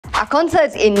A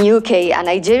concert in UK, a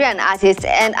Nigerian artist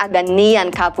and a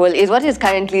Ghanaian couple is what is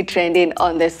currently trending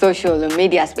on the social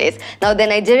media space. Now, the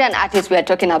Nigerian artist we are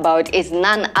talking about is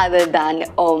none other than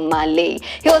Omah.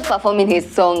 He was performing his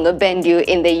song Bend You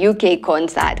in the UK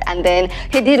concert, and then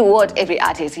he did what every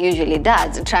artist usually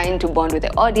does, trying to bond with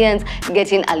the audience,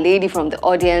 getting a lady from the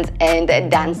audience and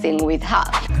dancing with her.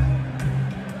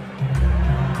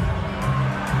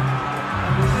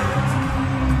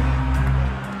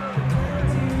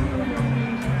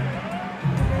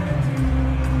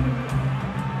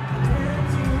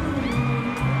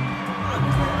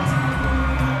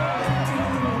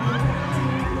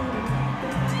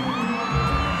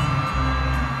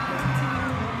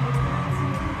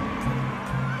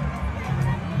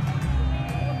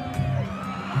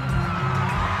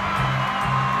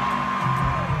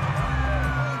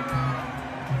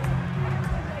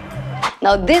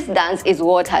 Now, this dance is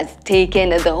what has taken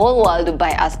the whole world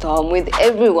by a storm, with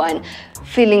everyone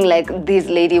feeling like this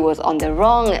lady was on the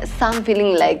wrong, some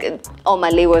feeling like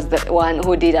Omah was the one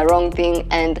who did a wrong thing,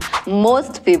 and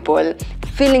most people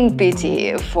feeling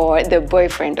pity for the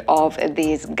boyfriend of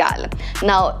this girl.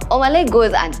 Now, Omah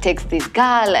goes and takes this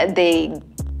girl, they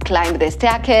climb the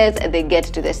staircase, they get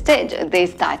to the stage, they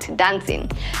start dancing.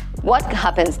 What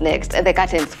happens next? The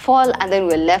curtains fall and then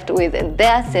we're left with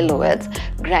their silhouettes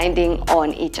grinding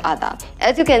on each other.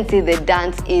 As you can see, the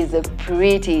dance is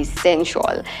pretty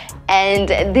sensual, and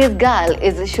this girl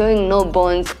is showing no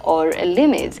bounds or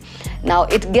limits. Now,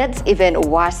 it gets even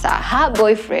worse. Her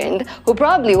boyfriend, who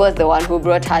probably was the one who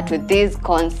brought her to this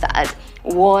concert,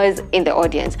 was in the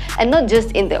audience, and not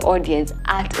just in the audience,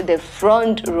 at the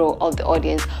front row of the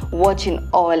audience, watching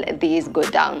all these go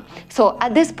down. So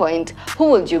at this point,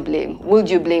 who would you blame? Would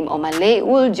you blame Omah?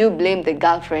 Would you blame the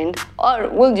girlfriend? Or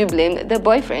would you blame the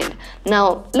boyfriend?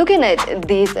 Now, looking at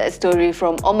this story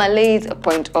from Omah's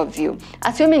point of view,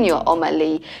 assuming you're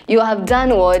Omah, you have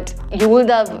done what you would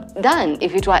have done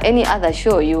if it were any other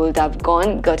show. You would have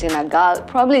gone, gotten a girl,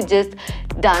 probably just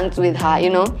danced with her, you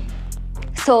know.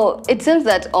 So it seems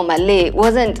that Omah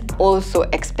wasn't also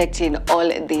expecting all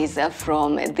this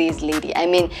from this lady. I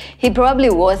mean, he probably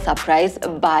was surprised,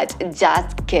 but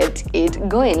just kept it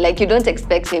going. Like, you don't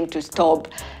expect him to stop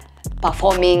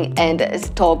performing and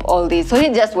stop all this. So he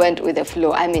just went with the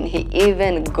flow. I mean, he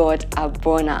even got a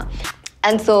boner.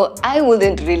 And so I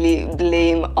wouldn't really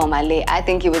blame Omah. I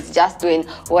think he was just doing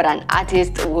what an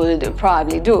artist would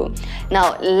probably do.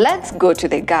 Now, let's go to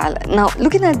the girl. Now,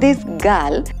 looking at this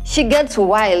girl, she gets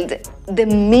wild the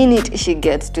minute she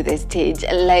gets to the stage.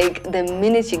 Like, the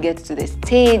minute she gets to the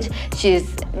stage,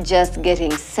 she's just getting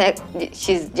set.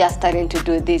 She's just starting to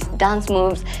do these dance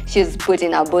moves. She's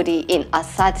putting her body in a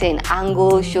certain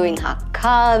angle, showing her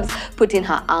calves, putting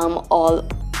her arm all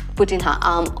over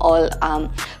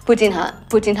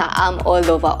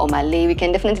Omah. We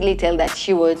can definitely tell that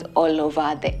she was all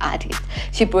over the artist.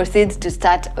 She proceeds to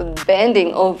start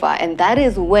bending over, and that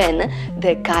is when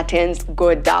the curtains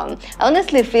go down. I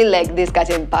honestly feel like this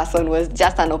curtain person was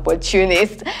just an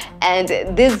opportunist,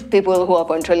 and these people who are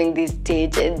controlling this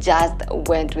stage just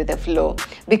went with the flow,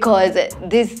 because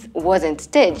this wasn't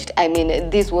staged. I mean,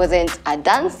 this wasn't a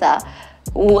dancer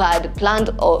who had planned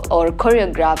or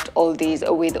choreographed all these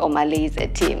with Omah's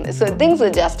team. So things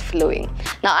were just flowing.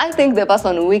 Now, I think the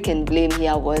person we can blame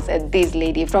here was this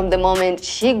lady. From the moment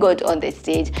she got on the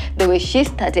stage, the way she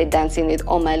started dancing with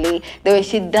Omah, the way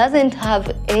she doesn't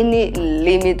have any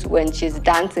limit when she's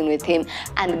dancing with him.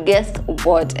 And guess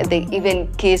what? They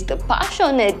even kissed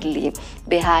passionately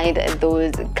behind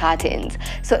those curtains.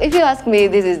 So if you ask me,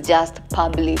 this is just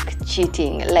public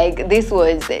cheating. Like, this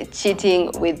was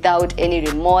cheating without any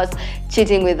remorse,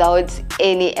 cheating without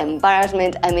any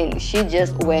embarrassment. I mean, she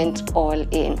just went all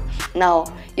in. Now,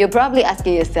 you're probably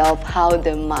asking yourself how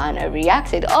the man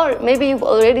reacted, or maybe you've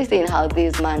already seen how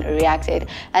this man reacted.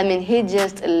 I mean, he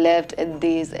just left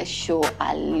this show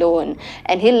alone,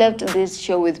 and he left this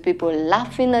show with people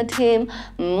laughing at him,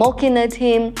 mocking at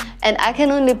him. And I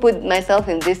can only put myself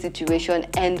in this situation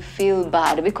and feel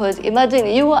bad, because imagine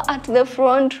you were at the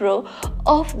front row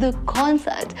of the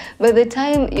concert. By the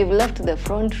time you've left the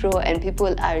front row and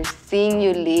people are seeing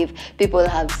you leave, people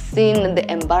have seen the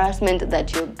embarrassment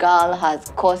that your girl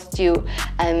has caused you.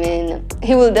 I mean,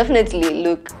 he will definitely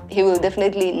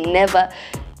never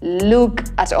look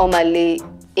at Omah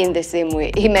in the same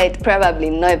way. He might probably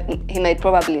never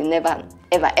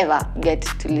ever get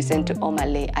to listen to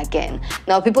Omah again.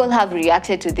 Now, people have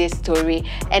reacted to this story,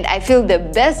 and I feel the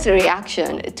best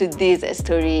reaction to this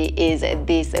story is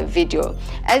this video.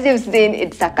 As you've seen,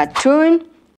 it's a cartoon.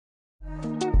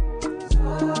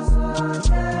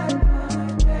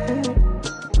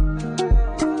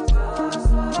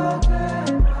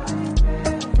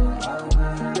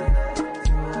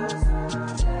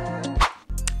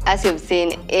 as you've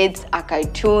seen, it's a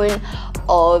cartoon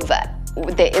of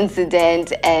the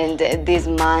incident and this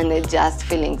man just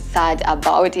feeling sad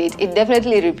about it. It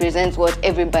definitely represents what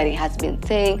everybody has been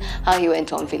saying, how he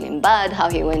went on feeling bad, how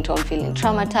he went on feeling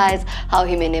traumatized, how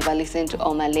he may never listen to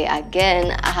Omah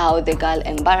again, how the girl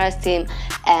embarrassed him,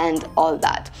 and all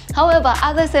that. However,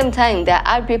 at the same time, there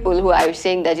are people who are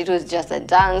saying that it was just a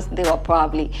dance, they were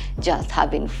probably just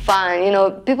having fun. You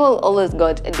know, people always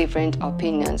got different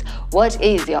opinions. What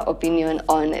is your opinion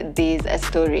on this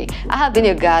story? I have been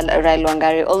your girl,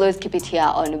 Wangari. Always keep it here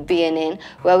on BNN,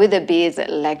 where with the bees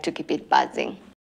like to keep it buzzing.